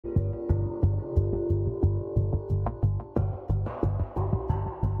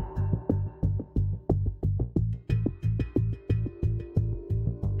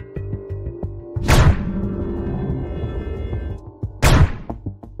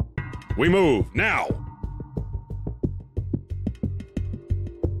We move now.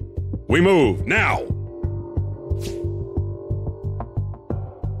 We move now.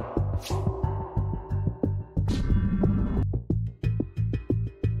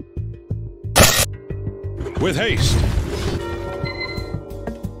 With haste.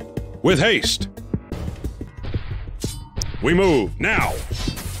 With haste. We move now.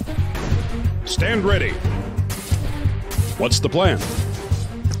 Stand ready. What's the plan?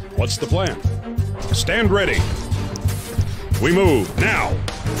 What's the plan? Stand ready. We move now.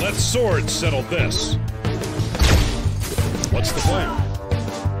 Let swords settle this. What's the plan?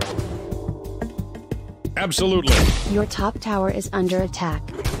 Absolutely. Your top tower is under attack.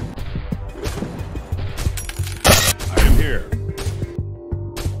 I am here.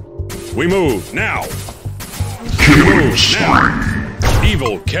 We move now. We move now.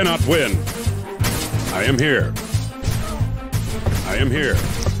 Evil cannot win. I am here. I am here.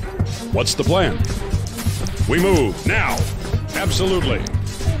 What's the plan? We move now. Absolutely.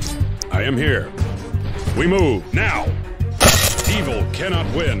 I am here. We move now. Evil cannot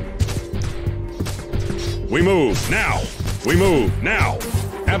win. We move now. We move now.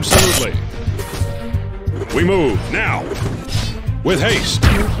 Absolutely. We move now. With haste.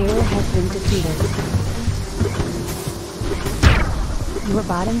 Your hero has been defeated. Your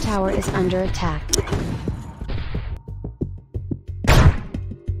bottom tower is under attack.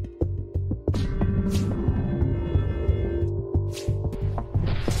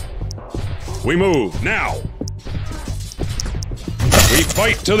 We move now. We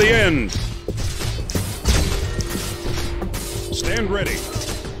fight to the end. Stand ready.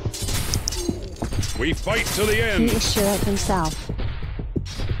 We fight to the end. He is sure of himself.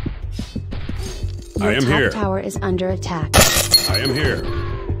 I am here. Your top tower is under attack. I am here.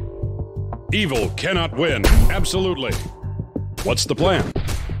 Evil cannot win. Absolutely. What's the plan?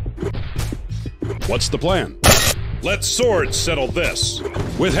 What's the plan? Let swords settle this.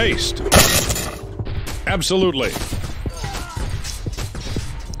 With haste. Absolutely.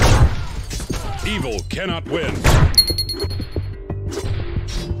 Evil cannot win.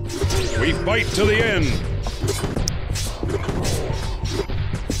 We fight to the end.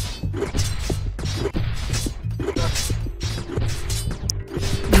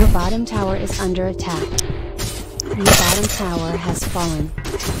 Your bottom tower is under attack. Your bottom tower has fallen.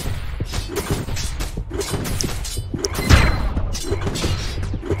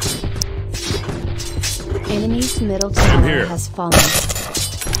 Enemy's middle tower has fallen.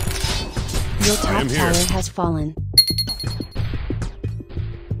 Your top tower has fallen.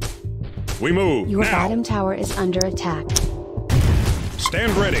 We move Your now. bottom tower is under attack.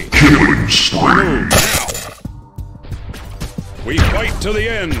 Stand ready. We move now. We fight to the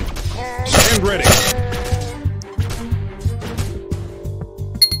end. Stand ready.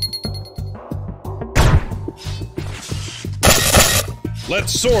 Let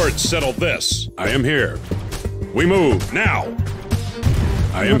swords settle this. I am here. We move now.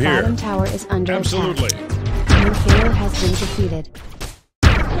 I am here. Your bottom tower is under Absolutely. attack. Your hero has been defeated.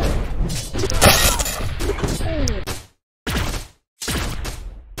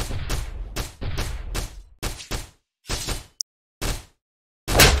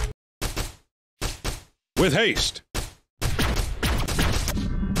 With haste.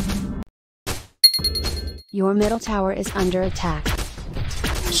 Your middle tower is under attack.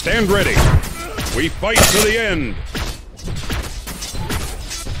 Stand ready. We fight to the end.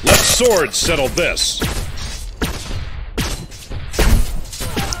 Let swords settle this.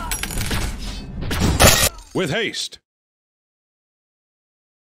 With haste.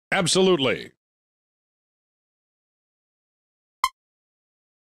 Absolutely.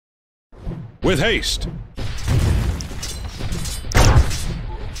 With haste.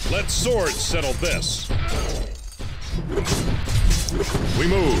 Let swords settle this. We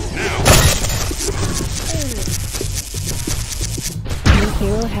move now. Your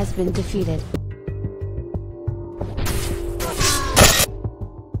hero has been defeated.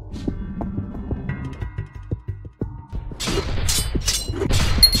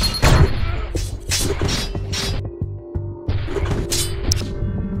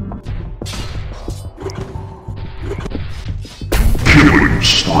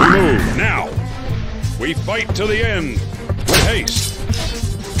 We move now. We fight to the end. With haste.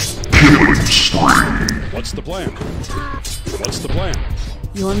 What's the plan? What's the plan?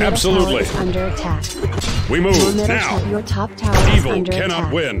 Your middle tower is under attack. We move now. Your top tower is Evil under cannot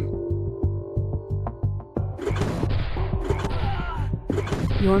attack. win.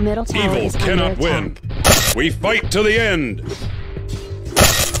 Your middle tower Evil is cannot under win. attack. We fight to the end.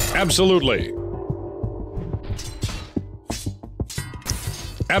 Absolutely.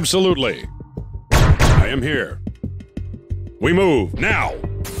 Absolutely. I am here. We move now.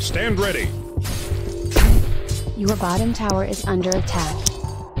 Stand ready. Your bottom tower is under attack.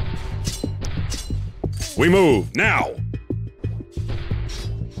 We move now.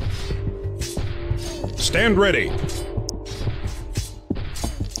 Stand ready.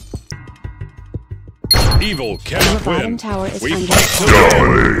 Evil cannot Your bottom win. tower is We under fight to attack.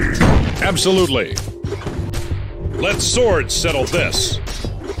 the end. Absolutely. Let swords settle this.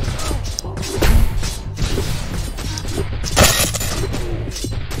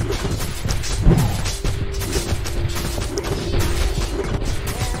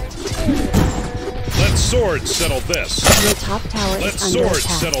 Let swords settle this. Your top tower Let is under swords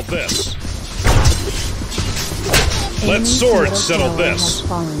attack. settle this. Let Enemy's swords middle settle tower this. has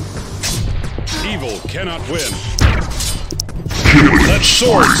fallen. Evil cannot win. Let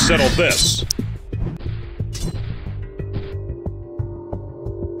swords settle this.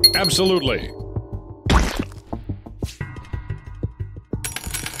 Absolutely.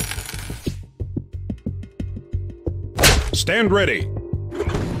 Stand ready.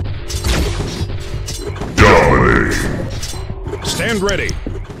 Dominate. Stand ready.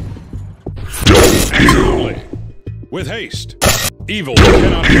 Double kill. Absolutely. With haste. Evil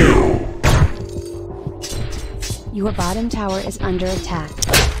cannot win. Your bottom tower is under attack.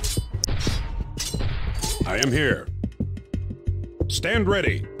 I am here. Stand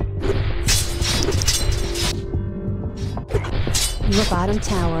ready. Your bottom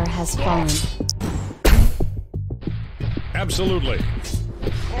tower has fallen. Absolutely.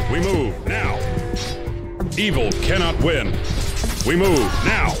 We move now. Evil cannot win. We move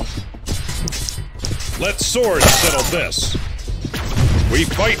now. Let swords settle this. We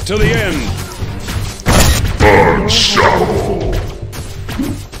fight to the end. Unstoppable.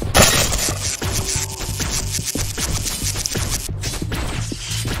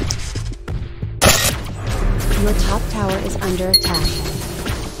 Your top tower is under attack.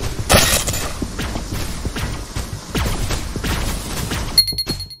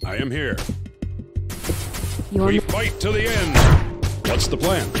 I am here. Your We fight to the end. What's the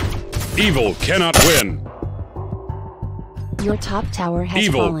plan? Evil cannot win. Your top tower has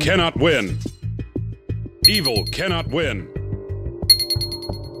Evil fallen. cannot win. Evil cannot win.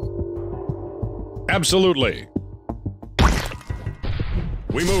 Absolutely.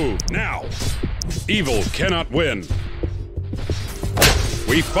 We move now. Evil cannot win.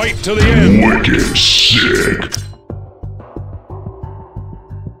 We fight to the end. Wicked sick.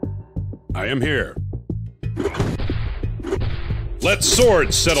 I am here. Let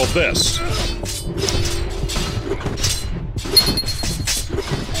swords settle this.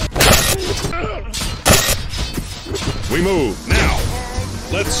 We move now.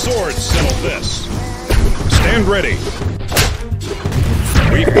 Let swords settle this. Stand ready.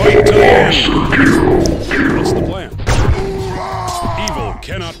 We fight to the end. What's the plan? Evil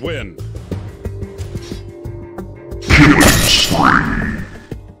cannot win. Killing spree.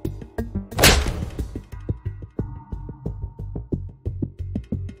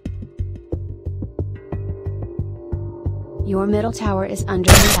 Your middle tower is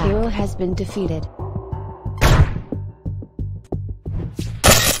under attack. Hero has been defeated.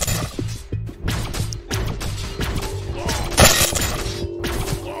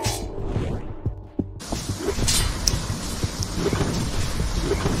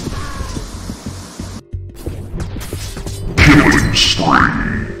 Killing spree.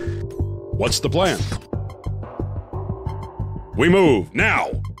 What's the plan? We move now.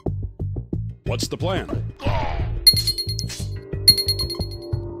 What's the plan?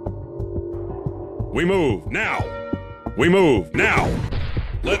 We move now. We move now.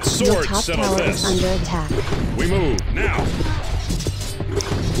 Let Your swords top settle tower this. is under attack. We move now.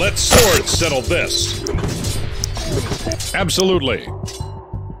 Let swords settle this. Absolutely.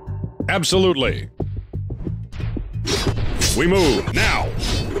 Absolutely. We move now.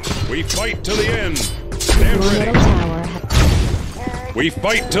 We fight to the end. Stand Your middle ready. tower has... We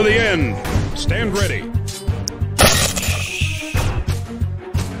fight to the end. Stand ready.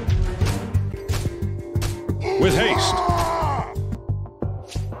 With haste.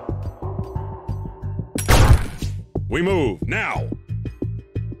 We move now.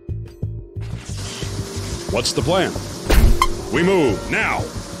 What's the plan? We move now.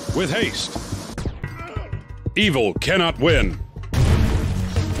 With haste. Evil cannot win.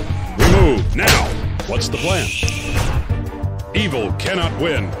 We move now. What's the plan? Evil cannot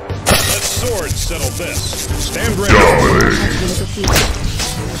win. Let swords settle this. Stand ready. Dominate. has been defeated.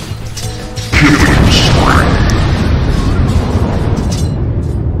 Killing spree.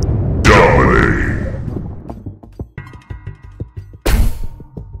 Dominate.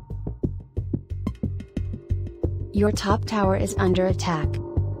 Your top tower is under attack.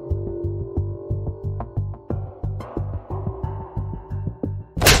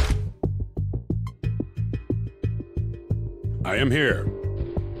 I am here.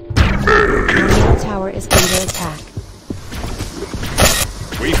 Your middle tower is under attack.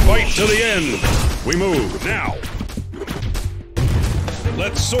 We fight to the end. We move now.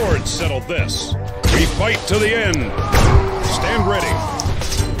 Let swords settle this. We fight to the end. Stand ready.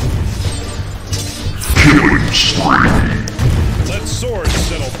 Killing spree. Let swords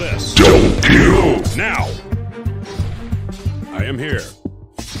settle this. Double kill. Move now. I am here.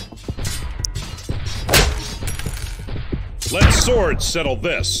 Let swords settle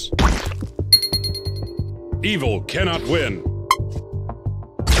this. Evil cannot win.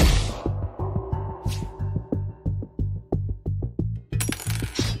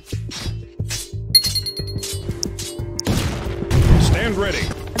 Stand ready.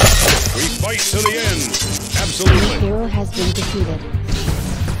 We fight to the end. Your Absolutely. hero has been defeated.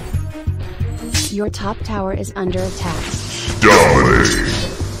 Your top tower is under attack. Dominate.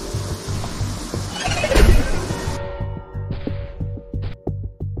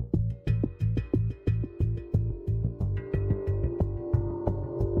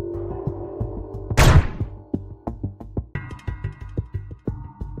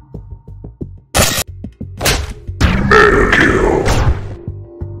 Mega kill.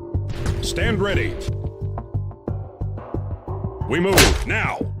 Stand ready. We move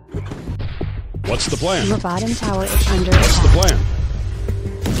now. What's the plan? Your bottom tower is under What's the attack. plan?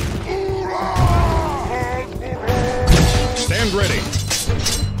 Stand ready.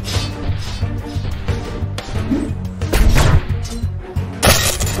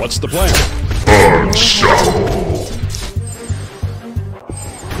 What's the plan? Unstoppable.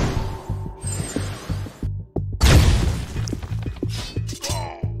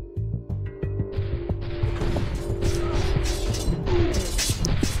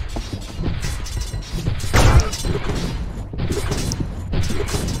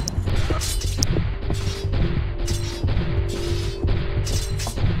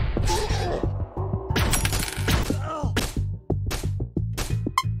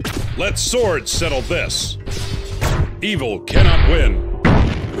 Let swords settle this. Evil cannot win.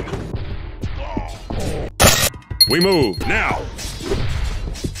 We move now.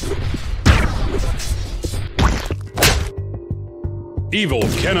 Evil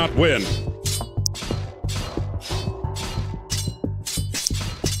cannot win.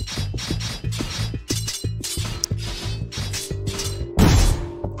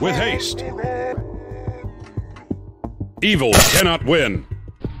 With haste. Evil cannot win.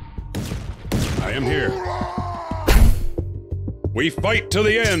 I am here. We fight to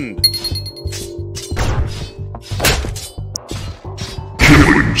the end.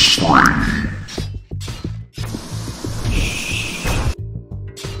 Killing spree.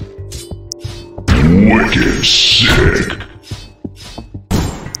 Wicked sick.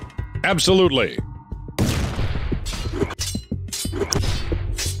 Absolutely.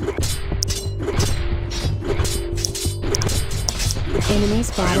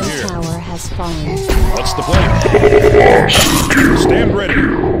 Enemy's bottom here. tower has fallen. What's the plan? Stand ready.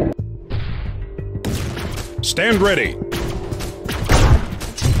 Stand ready.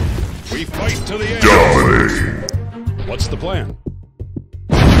 We fight to the end. Dominate. What's the plan?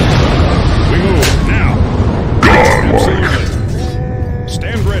 We move now. Absolutely.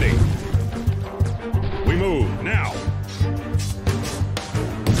 Stand ready. We move now.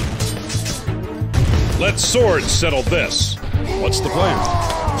 Let swords settle this. What's the plan?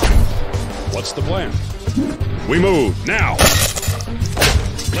 What's the plan? We move now.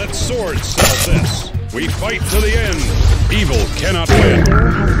 Let swords settle this. We fight to the end. Evil cannot Your win.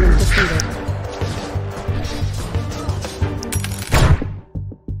 hero has been defeated.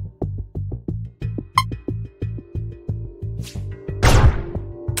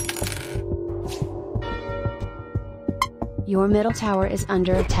 Your middle tower is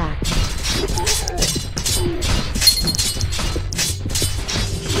under attack.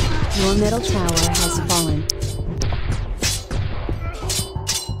 Your middle tower has fallen.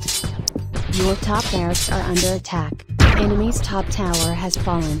 Your top barracks are under attack. Enemy's top tower has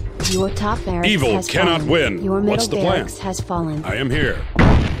fallen. Your top barracks Evil has cannot fallen. win. Your middle What's the plan? barracks has fallen. I am here.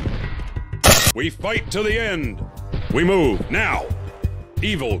 We fight to the end. We move now.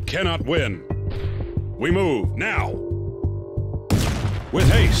 Evil cannot win. We move now. With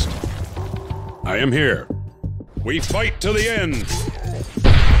haste. I am here. We fight to the end.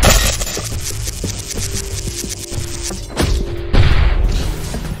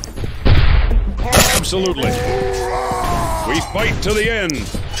 Absolutely. We fight to the end.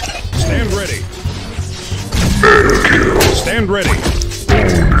 Stand ready. Stand ready.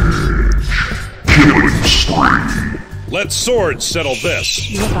 Killing spree. Let swords settle this.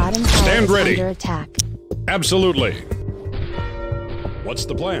 Your bottom tower Stand is ready. under attack. Absolutely. What's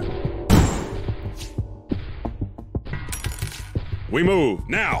the plan? We move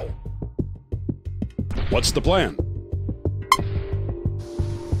now. What's the plan?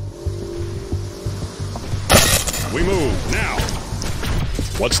 We move now.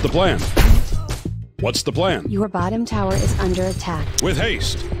 What's the plan? What's the plan? Your bottom tower is under attack. With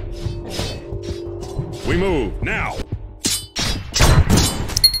haste. We move now.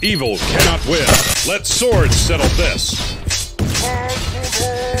 Evil cannot win. Let swords settle this.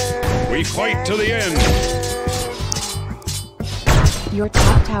 We fight to the end. Your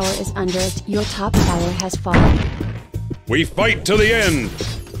top tower is under it. Your top tower has fallen. We fight to the end.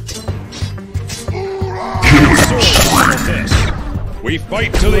 Let swords settle this. We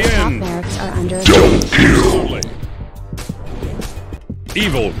fight to the Your top end. barracks are under attack. Absolutely.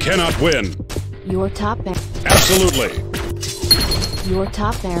 Evil cannot win. Your top Absolutely. Your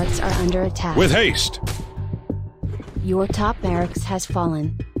top barracks are under attack. With haste. Your top barracks has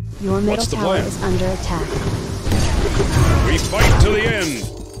fallen. Your middle What's the tower plan? is under attack. We fight to the end.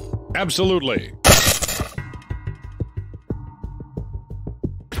 Absolutely.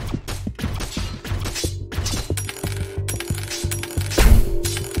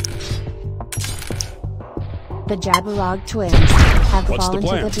 The Jabberog twins have What's the fallen to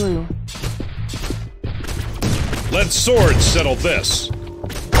plan? the blue. Let swords settle this.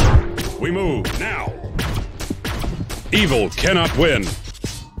 We move now. Evil cannot win.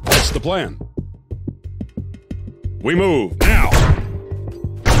 What's the plan? We move now.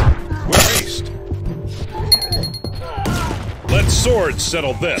 With haste. Let swords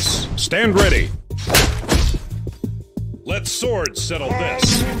settle this. Stand ready. Let swords settle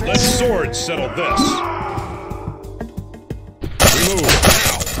this. Let swords settle this. We move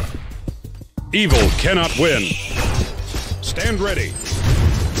now. Evil cannot win. Stand ready.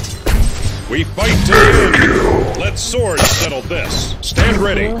 We fight to the end. Let swords settle this. Stand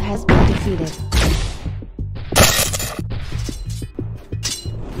ready. Blue has been defeated.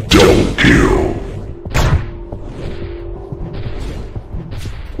 Double kill.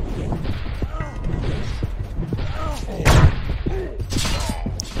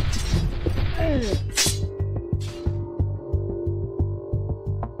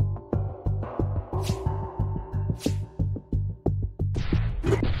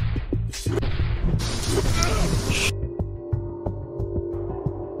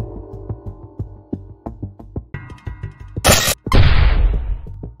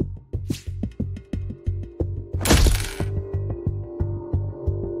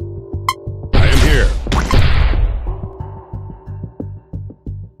 I am here.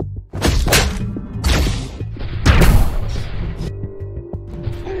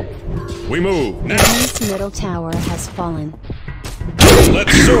 We move now. Enemy's middle tower has fallen. Let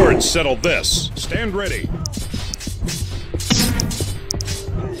swords settle this. Stand ready.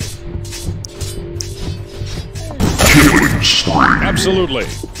 Killing spree. Absolutely.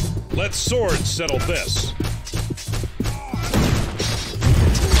 Let swords settle this.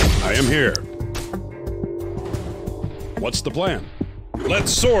 I am here. What's the plan? Let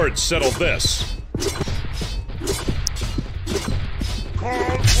swords settle this.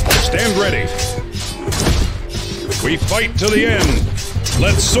 Stand ready. We fight to the end.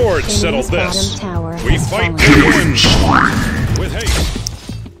 Let swords settle Enemy's this. bottom tower We has fight fallen. to the Killing end. spree. With haste.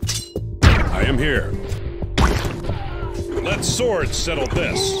 I am here. Let swords settle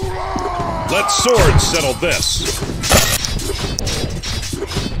this. Let swords settle this.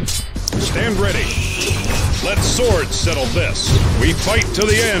 Stand ready. Let swords settle this. We fight to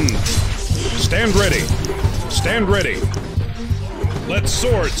the end. Stand ready. Stand ready. Let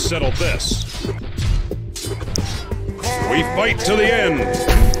swords settle this. We fight to the end.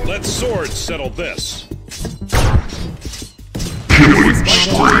 Let swords settle this. Killing Bottom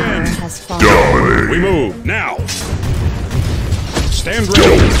spree. tower has fallen. Dominating. We move now. Stand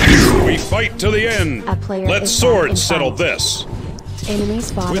ready. We fight to the end. A player Let is swords back in settle fight. this.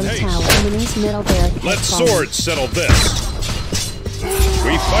 Enemy's bottom With haste. tower. Enemy's middle barrack has Let fallen. swords settle this.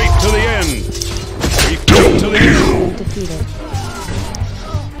 We fight to the end. We fight to the end. Defeated.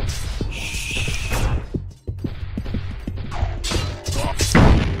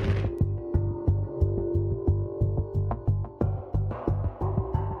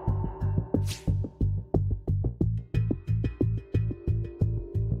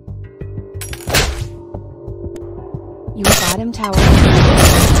 Your bottom tower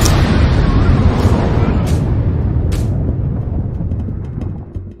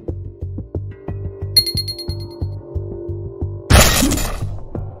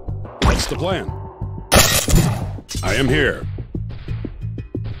What's the plan? I am here.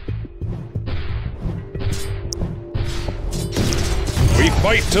 We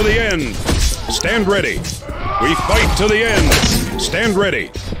fight to the end. Stand ready. We fight to the end. Stand ready.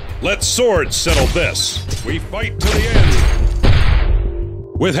 Let swords settle this. We fight to the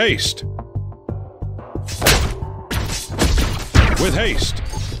end. With haste. With haste.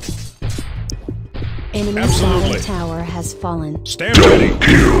 Enemy Absolutely. tower has fallen. Stand ready.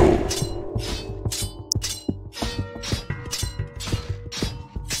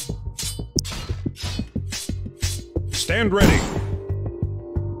 Stand ready.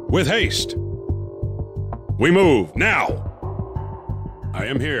 With haste. We move now. I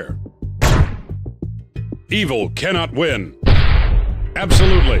am here. Evil cannot win.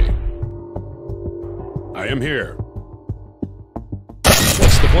 Absolutely. I am here.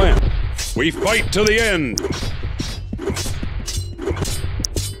 What's the plan? We fight to the end.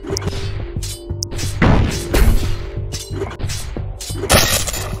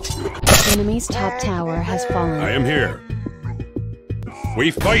 Enemy's top tower has fallen. I am here.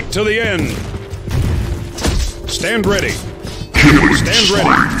 We fight to the end. Stand ready. Stand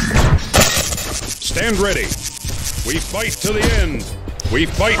ready. Stand ready. We fight to the end. We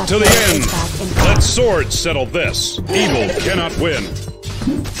fight to the end. Let swords settle this. Evil cannot win.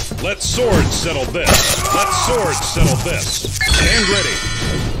 Let swords settle this. Let swords settle this. Stand ready.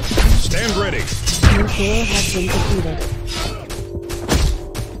 Stand ready. Nuclear has been defeated.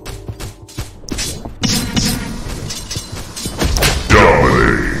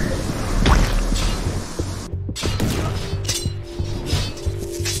 Dominating.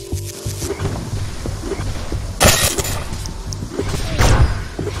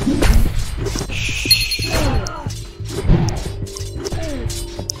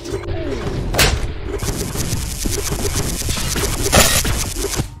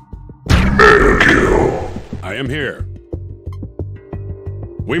 I am here.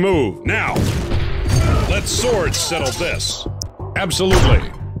 We move now. Let swords settle this. Absolutely.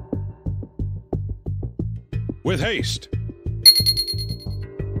 With haste.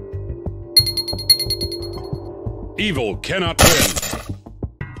 Evil cannot win.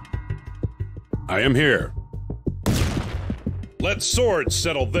 I am here. Let swords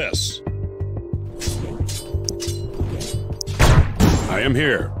settle this. I am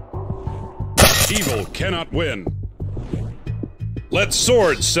here. Evil cannot win. Let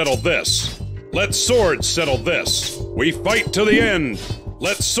swords settle this. Let swords settle this. We fight to the end.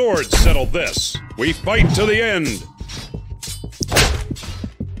 Let swords settle this. We fight to the end.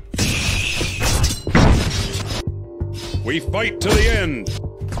 We fight to the end.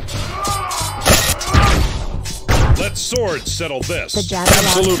 Let swords settle this. The Jaguar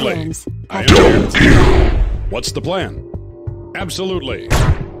Absolutely. twins I have am been here. What's the plan? Absolutely.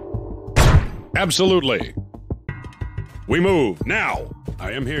 Absolutely. We move now.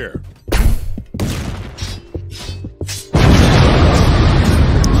 I am here.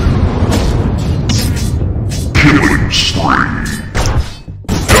 Killing spree.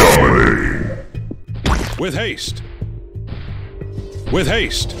 Dominating. With haste. With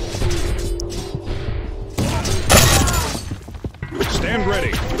haste. Stand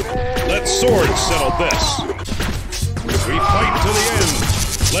ready. Let swords settle this. We fight to the end.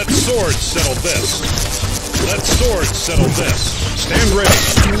 Let swords settle this. Let swords settle this. Stand ready.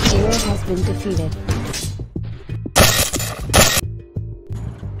 Nuclear has been defeated.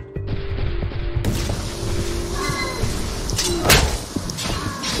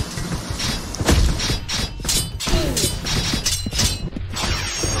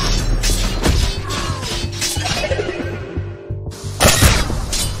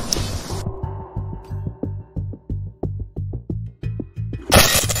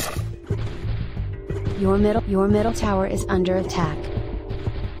 Your middle tower is under attack.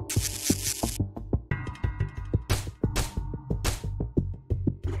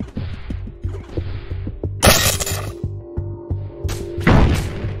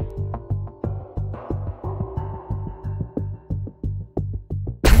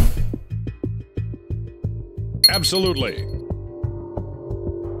 Absolutely.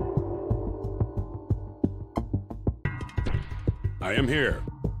 I am here.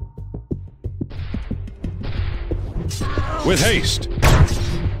 With haste.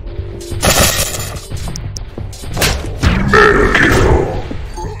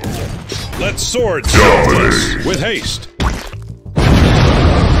 Let swords settle this. With haste.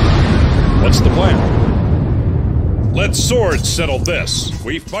 What's the plan? Let swords settle this.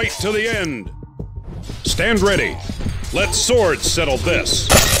 We fight to the end. Stand ready. Let swords settle this.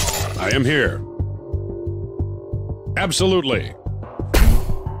 I am here. Absolutely.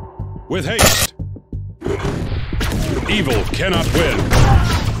 With haste. Evil cannot win.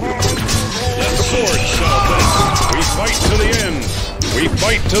 Let swords settle this. We fight to the end. We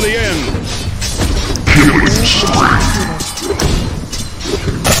fight to the end. Killing spree.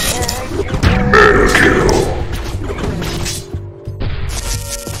 Air kill.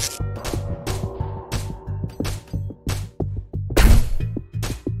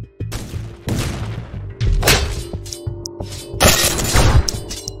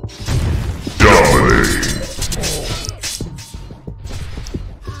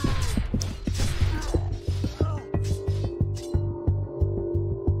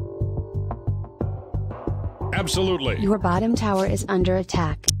 Absolutely. Your bottom tower is under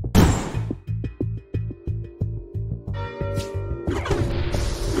attack.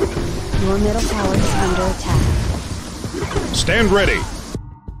 Your middle tower is under attack. Stand ready.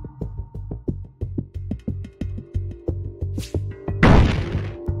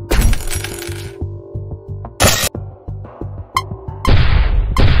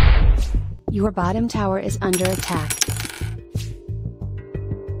 Your bottom tower is under attack.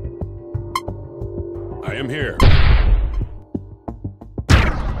 I am here.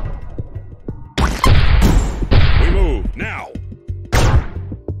 We move now.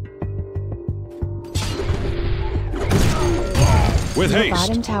 With Your haste.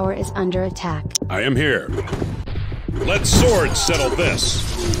 bottom tower is under attack. I am here. Let swords settle this.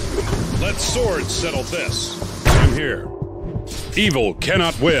 Let swords settle this. I am here. Evil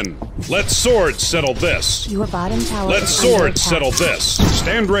cannot win. Let swords settle this. Your bottom tower Let is under swords attack. settle this.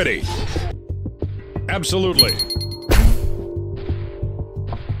 Stand ready. Absolutely.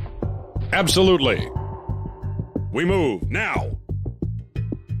 Absolutely. We move now.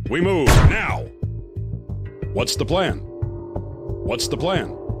 We move now. What's the plan? What's the plan?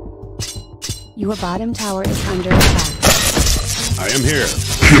 Your bottom tower is under attack. I am here.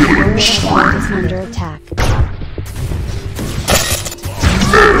 Your middle tower is under attack.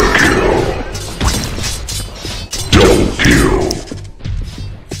 Double kill.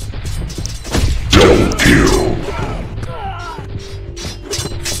 Double kill.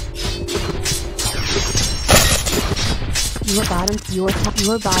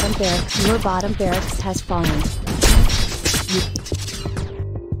 Your bottom barracks has fallen.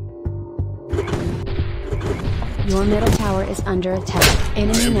 Your middle tower is under attack.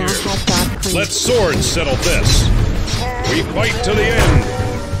 Enemy now here. has got clean. Let swords settle this. We fight to the end.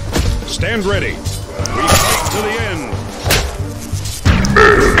 Stand ready. We fight to the end.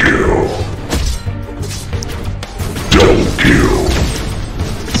 Air kill. Double kill.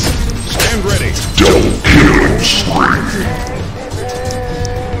 Stand ready. Double killing spree.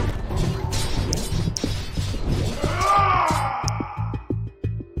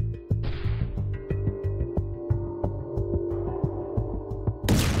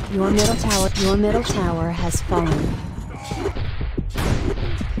 Your middle tower has fallen.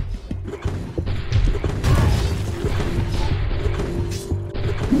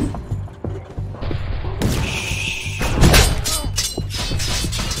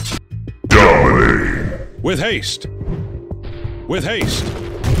 Dominating. With haste. With haste.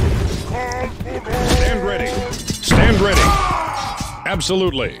 Stand ready. Stand ready.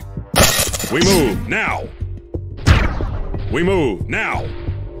 Absolutely. We move now. We move now.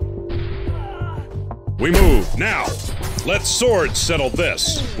 We move now. Let swords settle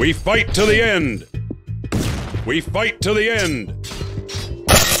this. We fight to the end. We fight to the end.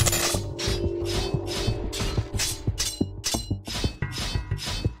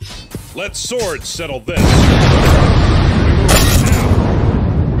 Let swords settle this. We move now.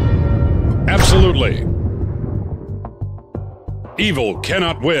 Absolutely. Evil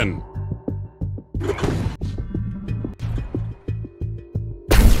cannot win.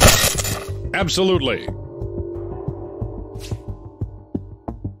 Absolutely.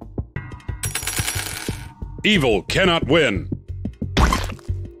 Evil cannot win.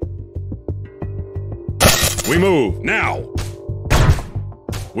 We move now.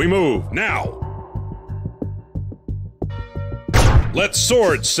 We move now. Let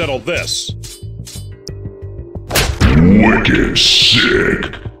swords settle this. Wicked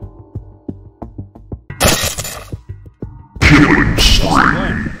sick. Killing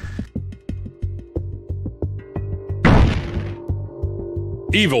spree.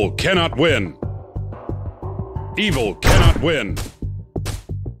 Evil cannot win. Evil cannot win.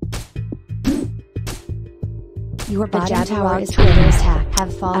 Your bottom tower is under attack.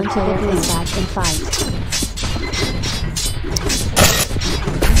 Have fallen to the blue back and fight.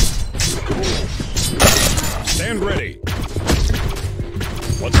 Stand ready.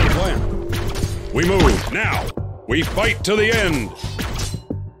 What's the plan? We move now. We fight to the end.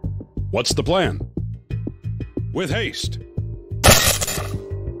 What's the plan? With haste.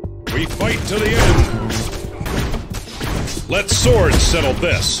 We fight to the end. Let swords settle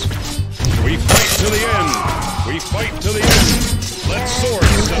this. We fight to the end. We fight to the end. Let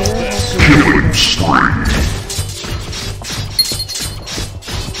swords settle this. Killing spree.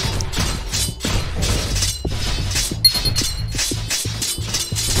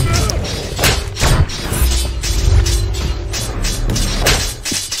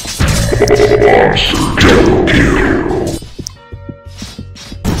 Monster double kill.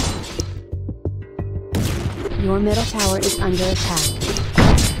 Your middle tower is under attack.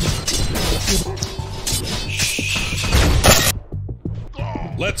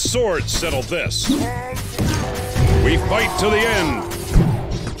 Let swords settle this. We fight to the end.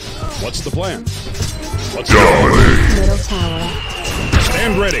 What's the plan? What's the plan? Middle tower.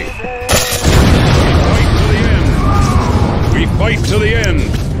 Stand ready. We fight to the end. We fight to the end.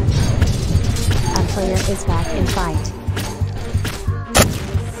 A player is back in fight.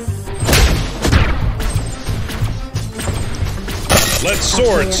 Let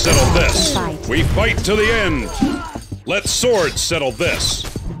swords settle this. We fight to the end. Let swords settle this.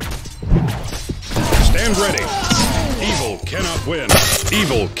 Stand ready. Evil cannot win.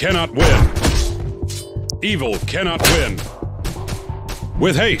 Evil cannot win. Evil cannot win.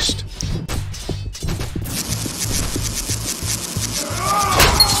 With haste.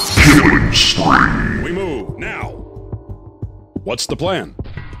 Killing spree. We move now. What's the plan?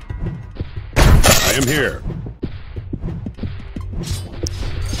 I am here.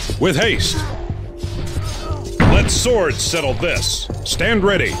 With haste. Let swords settle this. Stand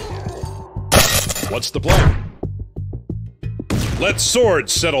ready. What's the plan? Let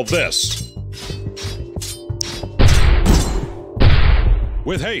swords settle this.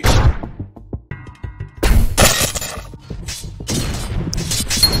 With haste.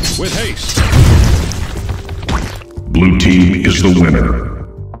 With haste. Blue team is the winner.